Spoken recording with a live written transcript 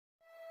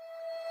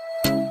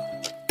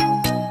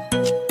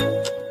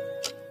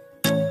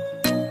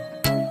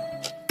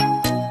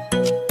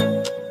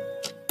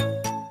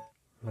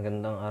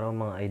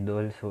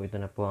So ito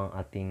na po ang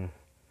ating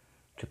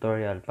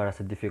tutorial para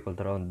sa difficult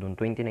round ng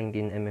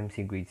 2019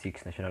 MMC Grade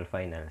 6 National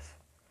Finals.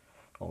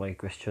 Okay,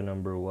 question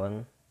number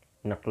 1.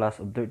 In a class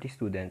of 30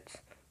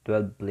 students,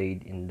 12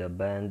 played in the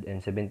band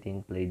and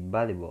 17 played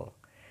volleyball.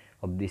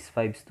 Of these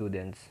 5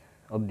 students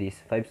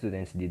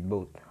did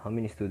both. How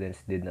many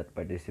students did not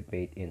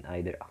participate in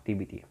either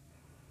activity?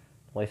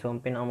 Okay, so ang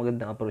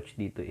pinakamagandang approach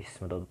dito is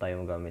matuto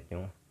tayo magamit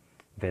yung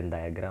Venn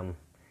diagram.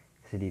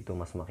 Kasi dito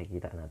mas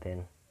makikita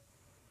natin.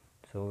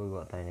 So,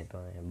 gagawa tayo nito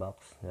ng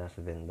box na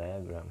sa Venn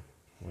diagram.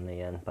 Una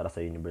yan para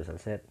sa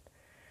universal set.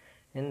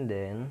 And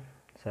then,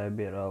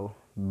 sabi raw,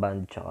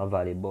 band tsaka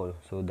volleyball.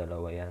 So,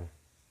 dalawa yan.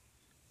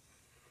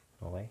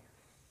 Okay?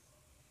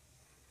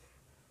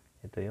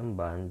 Ito yung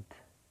band.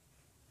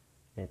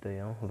 Ito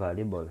yung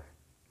volleyball.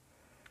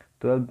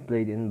 12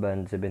 played in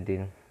band,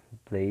 17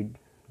 played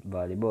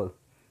volleyball.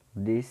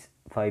 These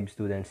 5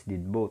 students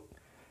did both.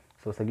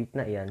 So, sa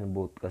gitna yan,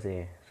 both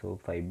kasi. So,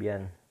 5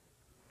 yan.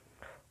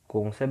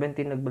 Kung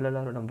 17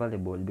 naglalaro ng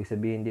volleyball, ibig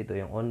sabihin dito,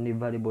 yung only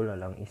volleyball na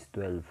lang is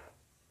 12.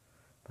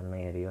 Paano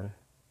nangyari yun?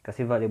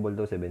 Kasi volleyball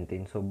daw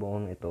 17, so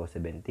buong ito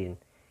 17.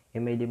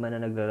 May 5 na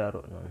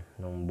naglalaro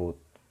ng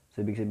both.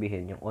 So, ibig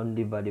sabihin, yung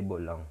only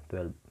volleyball lang,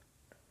 12.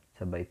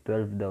 Sabay,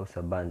 12 daw sa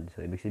band.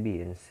 So, ibig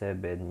sabihin,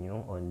 7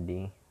 yung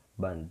only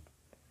band.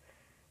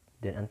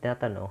 Then, ang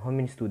tinatanong, how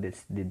many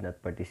students did not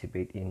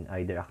participate in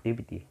either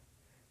activity?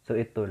 So,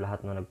 ito,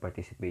 lahat na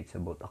nag-participate sa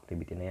both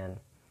activity na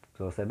yan.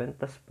 So, 7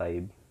 plus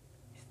 5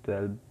 is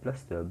 12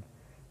 plus 12,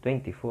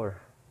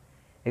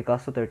 24.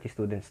 Kaso 30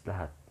 students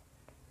lahat.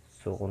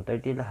 So, kung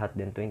 30 lahat,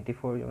 then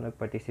 24 yung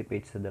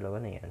nag-participate sa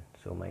dalawa na yan.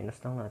 So, minus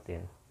lang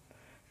natin.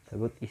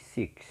 Sagot is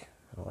 6.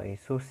 Okay,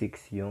 so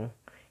 6 yung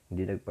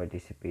hindi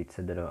nag-participate sa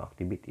dalawang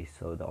activities.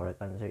 So, the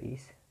correct answer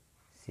is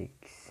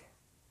 6.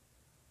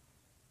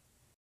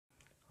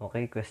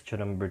 Okay,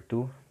 question number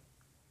 2.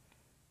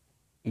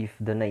 If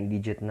the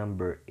 9-digit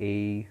number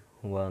A,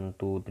 1,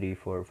 2, 3,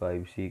 4,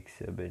 5,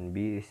 6, 7,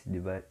 B is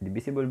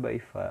divisible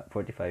by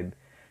 45,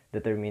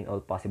 determine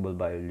all possible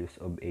values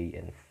of A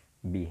and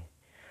B.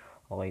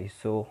 Okay,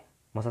 so,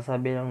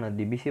 masasabi lang na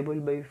divisible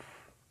by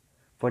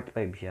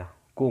 45 siya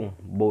kung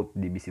both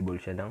divisible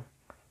siya ng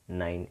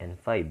 9 and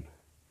 5.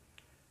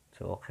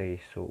 So, okay.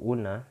 So,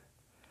 una,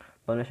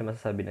 paano siya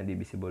masasabi na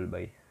divisible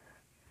by?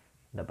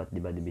 Dapat, di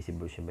ba,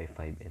 divisible siya by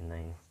 5 and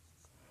 9.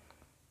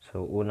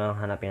 So, unang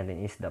hanapin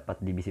natin is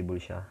dapat divisible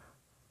siya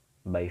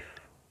by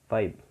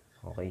 5.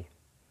 Okay.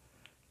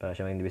 Para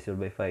siya maging divisible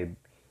by 5.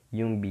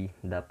 Yung B,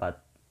 dapat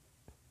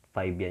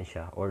 5 yan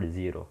siya or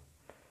 0.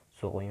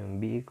 So, kung yung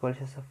B equal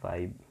siya sa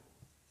 5,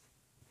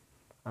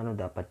 ano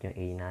dapat yung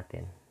A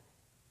natin?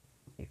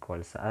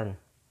 Equal saan?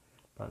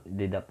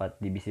 Di dapat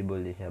divisible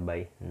din siya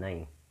by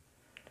 9.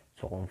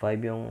 So, kung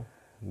 5 yung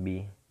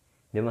B,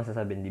 di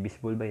masasabi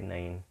divisible by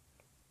 9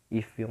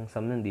 if yung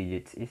sum ng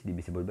digits is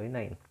divisible by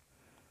 9.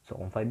 So,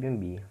 kung 5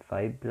 yung B,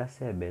 5 plus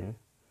 7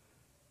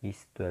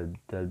 is 12.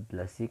 12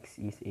 plus 6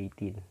 is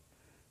 18.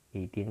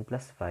 18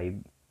 plus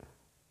 5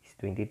 is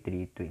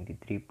 23.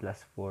 23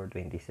 plus 4,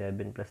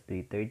 27 plus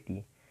 3,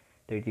 30.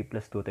 30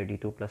 plus 2,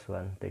 32 plus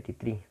 1,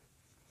 33.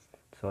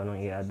 So,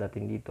 anong i-add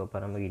natin dito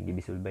para maging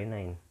divisible by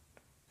 9?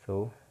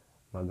 So,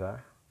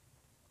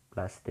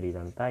 plus 3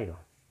 lang tayo.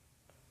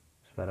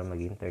 So, para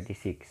maging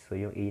 36. So,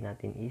 yung A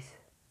natin is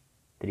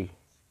 3.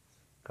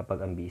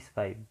 Kapag ang B is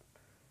 5.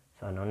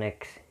 So, ano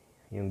next?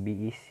 Yung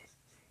B is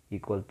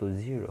equal to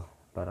 0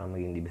 para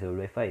maging divisible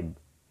by 5.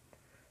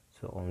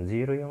 So, kung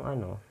 0 yung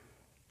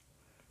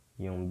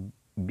yung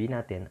B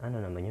natin, ano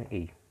naman yung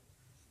A?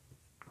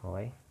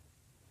 Okay?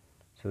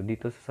 So,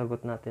 dito sa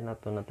sagot natin na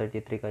to na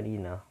 33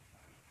 kanina,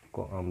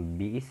 kung ang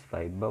B is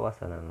 5,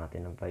 bawasan na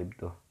natin ng 5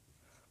 to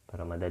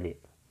para madali.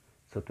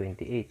 So,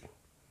 28.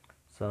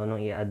 So,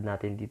 anong i-add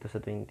natin dito sa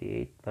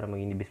 28 para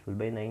maging divisible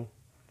by 9?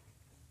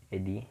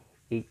 Edi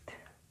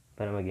 8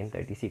 para maging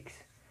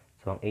 36.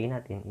 So, ang A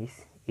natin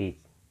is 8.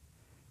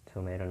 So,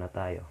 mayroon na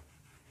tayo.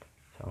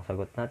 So, ang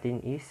sagot natin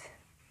is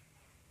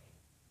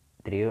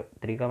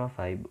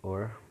 3,5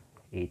 or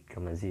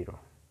 8,0.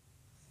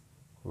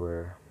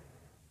 Where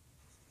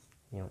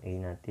yung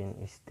A natin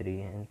is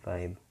 3 and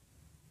 5.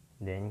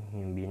 Then,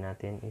 yung B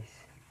natin is,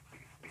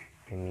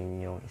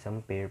 yung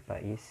isang pair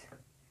pa is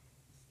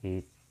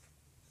 8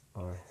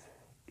 or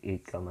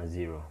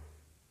 8,0.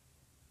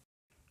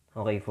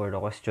 Okay, for the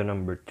question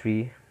number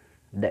 3,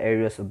 the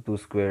areas of two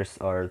squares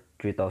are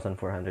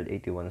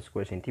 3,481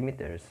 square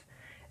centimeters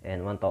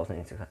and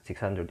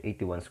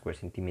 1,681 square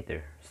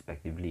centimeter,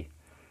 respectively.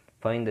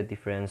 Find the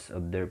difference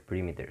of their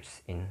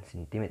perimeters in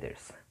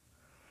centimeters.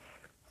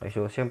 Okay,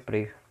 so,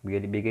 syempre,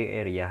 bigay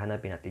area,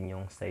 hanapin natin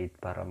yung side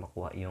para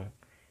makuha yung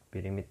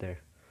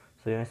perimeter.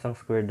 So, yung isang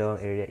square daw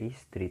area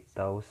is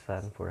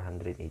 3,481.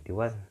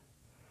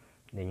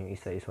 Then, yung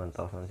isa is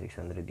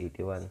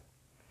 1,681.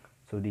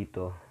 So,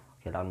 dito,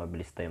 kailangan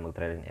mabilis tayo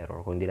mag-trial and error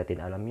kung hindi natin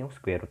alam yung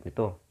square root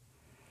nito.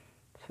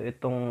 So,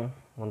 itong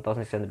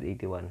 1,681,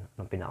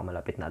 ang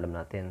pinakamalapit na alam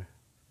natin.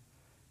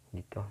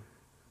 Dito.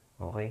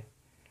 Okay.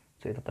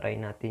 So, ito try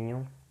natin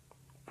yung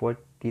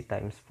 40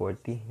 times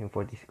 40, yung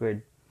 40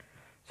 squared.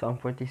 So, ang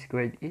 40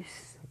 squared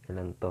is,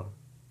 ilan to?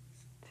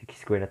 6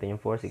 square natin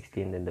yung 4,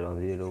 16, then 2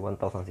 0,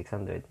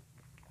 1,600.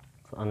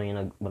 So, ano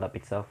yung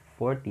malapit sa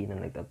 40 na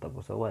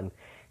nagtatapos sa 1?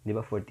 Di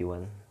ba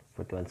 41?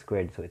 41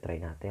 squared. So, itry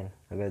natin.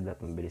 Agad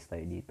at mabilis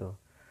tayo dito.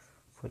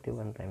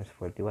 41 times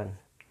 41.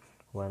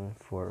 1,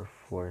 4,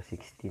 4,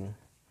 16. 1,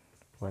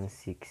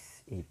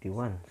 6,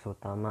 81. So,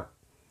 tama.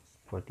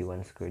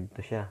 41 squared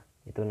to siya.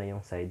 Ito na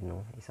yung side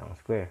ng isang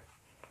square.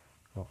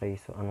 Okay,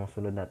 so anong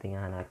sunod natin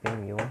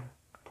hahanapin? Yung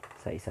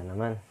sa isa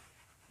naman.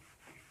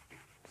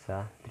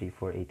 Sa 3,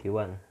 4,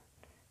 81.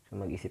 So,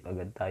 mag-isip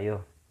agad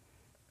tayo.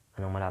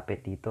 Anong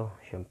malapit dito?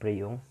 Siyempre,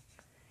 yung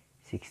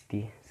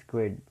 60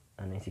 squared.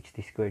 Ano yung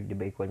 60 squared?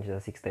 Diba equal siya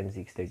sa 6 times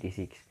 6,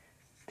 36.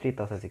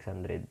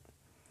 3,600.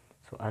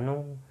 So,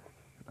 anong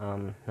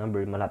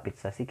number malapit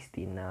sa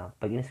 60 na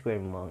pag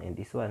in-square mo ang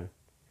end is 1?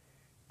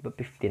 Diba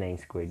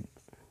 59 squared?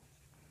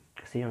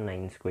 Kasi yung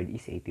 9 squared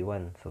is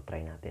 81. So,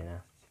 try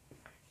natin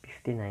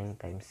 59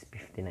 times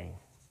 59.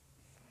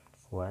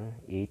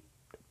 1, 8,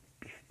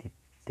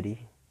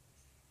 53,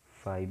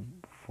 5,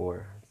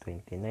 4,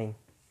 29.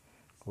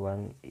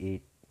 1,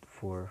 8,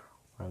 4,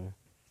 1,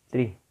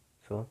 3.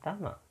 So,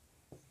 tama.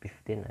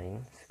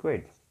 59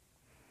 squared.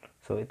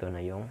 So, ito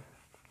na yung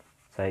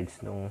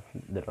sides ng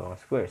dalawang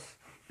squares.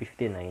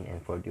 59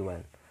 and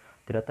 41.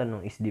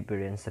 Tinatanong is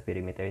difference sa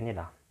perimeter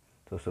nila.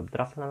 So,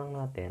 subtract na lang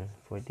natin.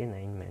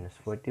 49 minus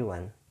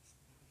 41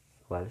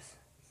 equals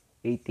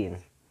 18.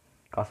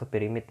 Kaso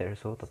perimeter,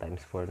 so, 2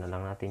 times 4 na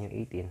lang natin yung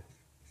 18.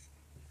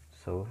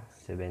 So,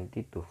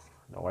 72.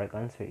 The correct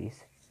answer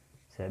is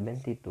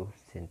 72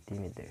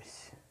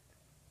 centimeters.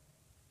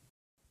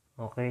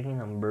 Okay,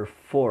 number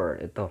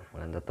 4. Ito,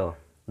 maganda to.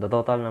 The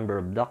total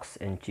number of ducks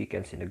and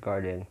chickens in the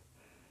garden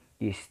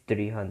is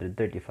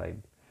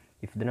 335.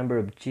 If the number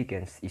of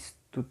chickens is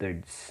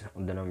 2/3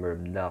 of the number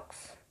of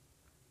ducks,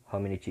 how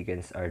many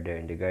chickens are there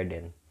in the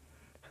garden?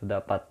 So,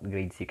 dapat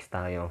grade 6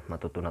 tayo.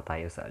 Matuto na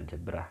tayo sa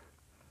algebra.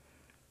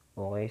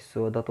 Okay,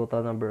 so the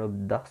total number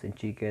of ducks and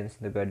chickens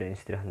in the garden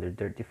is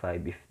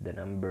 335 if the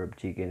number of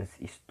chickens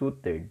is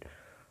 2/3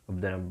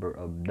 of the number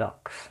of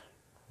ducks.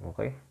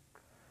 Okay?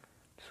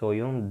 So,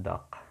 yung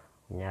duck,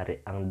 kunyari,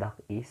 ang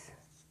ducks,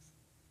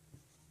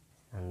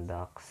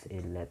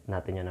 let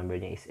natin yung number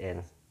niya is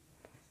n.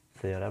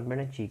 So, yung number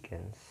ng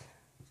chickens,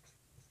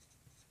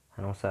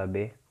 anong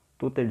sabi?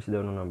 2/3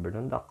 daw ng number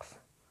ng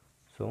ducks.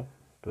 So,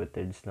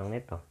 2/3 lang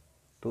nito.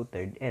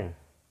 2/3 n.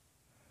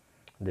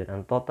 Then,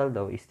 ang total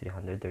daw is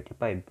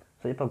 335.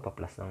 So,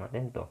 ipagpa-plus lang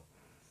natin to.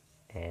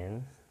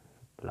 N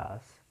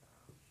plus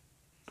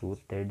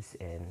 2/3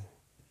 n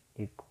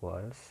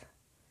equals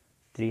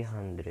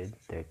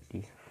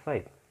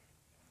 335.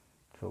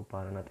 So,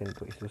 paano natin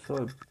to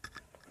isosolve?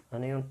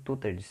 Ano yung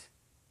 2/3?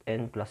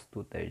 N plus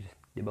 2/3.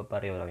 Diba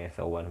pareho lang yan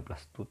sa 1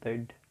 plus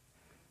 2/3?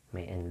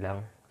 May n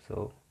lang.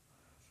 So,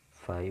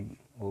 5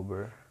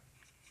 over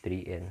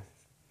 3n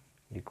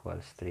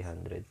equals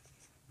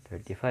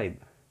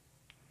 335.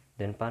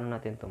 Then, paano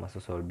natin to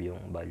masosolve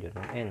yung value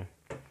ng n?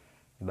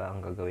 Diba,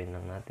 ang gagawin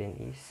lang natin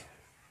is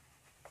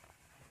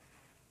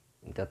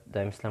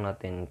times lang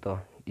natin ito.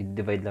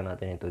 I-divide lang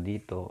natin ito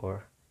dito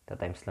or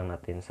times lang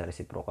natin sa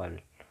reciprocal.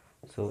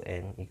 So,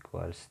 n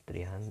equals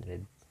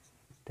 335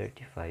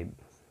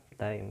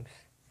 times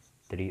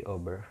 3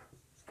 over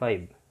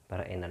 5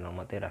 para n na lang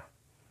matira.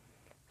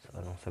 So,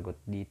 anong sagot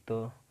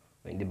dito?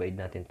 When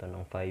divide natin to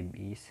ng 5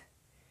 is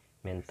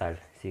mental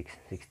 6,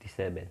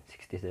 67.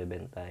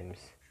 67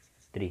 times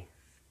 3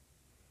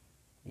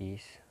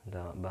 is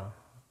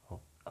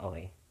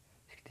okay.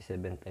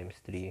 67 times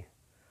 3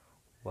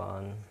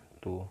 1,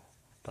 2,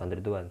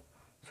 201.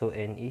 So,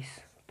 n is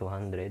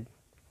 201.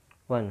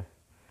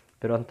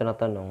 Pero ang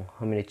tinatanong,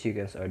 how many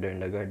chickens are there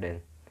in the garden?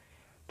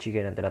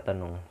 Chicken ang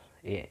tinatanong.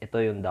 Ito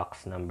yung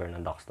ducks, number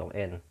ng ducks tong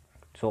n.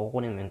 So,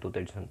 kukunin mo yung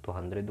 2/3 ng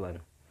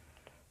 201.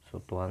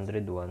 So,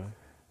 201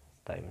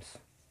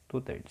 times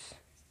 2/3.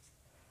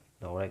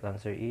 The correct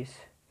answer is,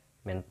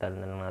 mental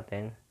na lang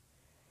natin.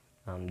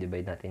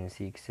 Divide natin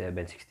 6,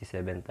 7,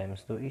 67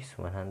 times 2 is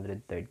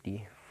 134.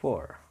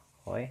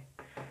 Okay?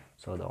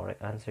 So, the correct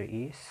answer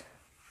is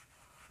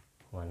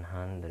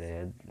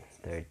 134.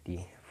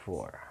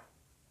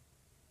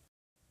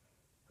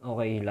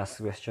 Okay,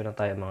 last question na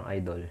tayo mga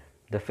idol.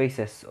 The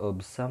faces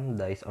of some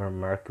dice are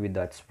marked with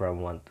dots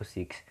from 1 to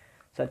 6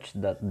 such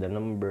that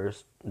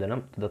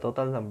the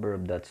total number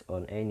of dots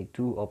on any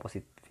two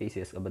opposite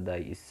faces of a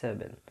die is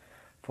 7.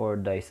 4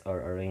 dice are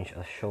arranged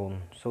as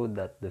shown so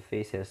that the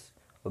faces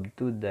of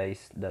 2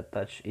 dice that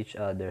touch each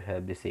other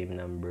have the same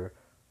number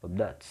of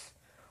dots.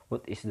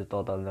 What is the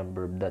total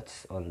number of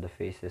dots on the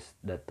faces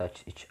that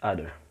touch each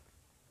other?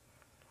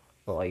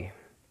 Okay.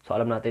 So,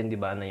 alam natin, di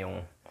ba, na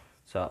yung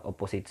sa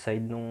opposite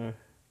side ng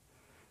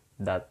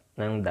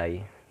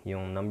die,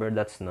 yung number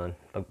dots nun,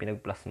 pag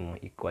pinag-plus mo,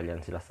 equal yan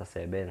sila sa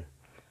 7.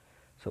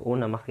 So,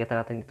 una, makikita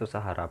natin dito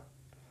sa harap.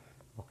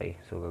 Okay.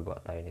 So,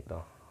 gagawa tayo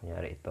nito.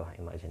 Kunyari ito.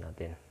 Imagine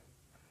natin.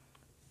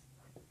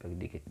 Pag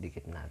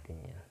dikit-dikit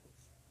natin yan.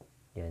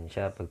 Yan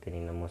siya pag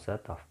tinignan mo sa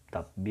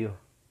top view.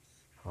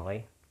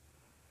 Okay?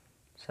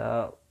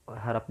 Sa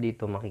harap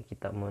dito,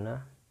 makikita mo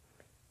na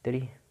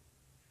 3.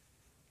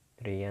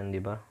 3 yan, di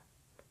ba?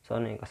 So,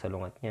 ano yung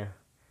kasalungat niya?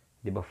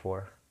 Di ba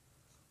 4?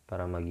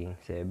 Para maging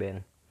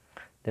 7.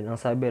 Then, ang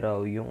sabi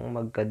raw, yung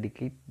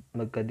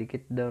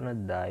magkadikit daw na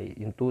die,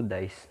 yung 2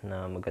 dice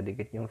na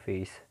magkadikit yung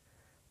face,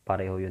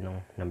 pareho yun ng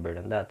number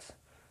ng dots.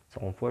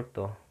 So, kung 4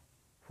 to,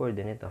 4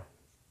 din ito.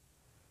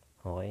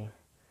 Okay?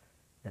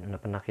 Then, ano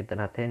pa nakita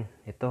natin?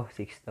 Ito,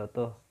 6 daw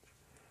to.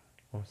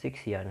 Kung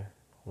 6 yan,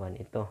 1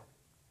 ito.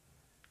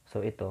 So,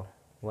 ito,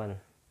 1.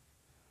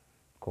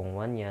 Kung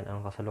 1 yan,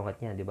 ang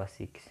kasalungat niya, di ba,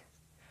 6.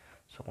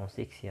 So, kung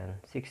 6 yan,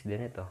 6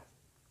 din ito.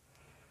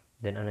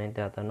 Then, ano yung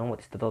tinatanong?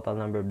 What is the total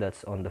number of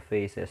dots on the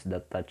faces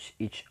that touch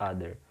each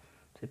other?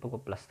 So,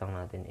 ipag-plus lang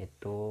natin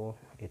ito,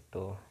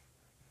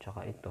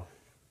 tsaka ito.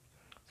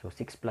 So,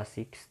 6 plus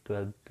 6,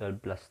 12,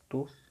 12 plus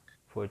 2,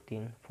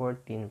 14,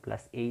 14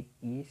 plus 8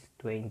 is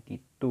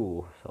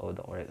 22. So,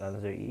 the correct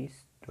answer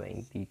is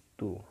 22.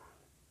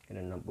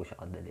 Ganun lang po siya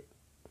kadali.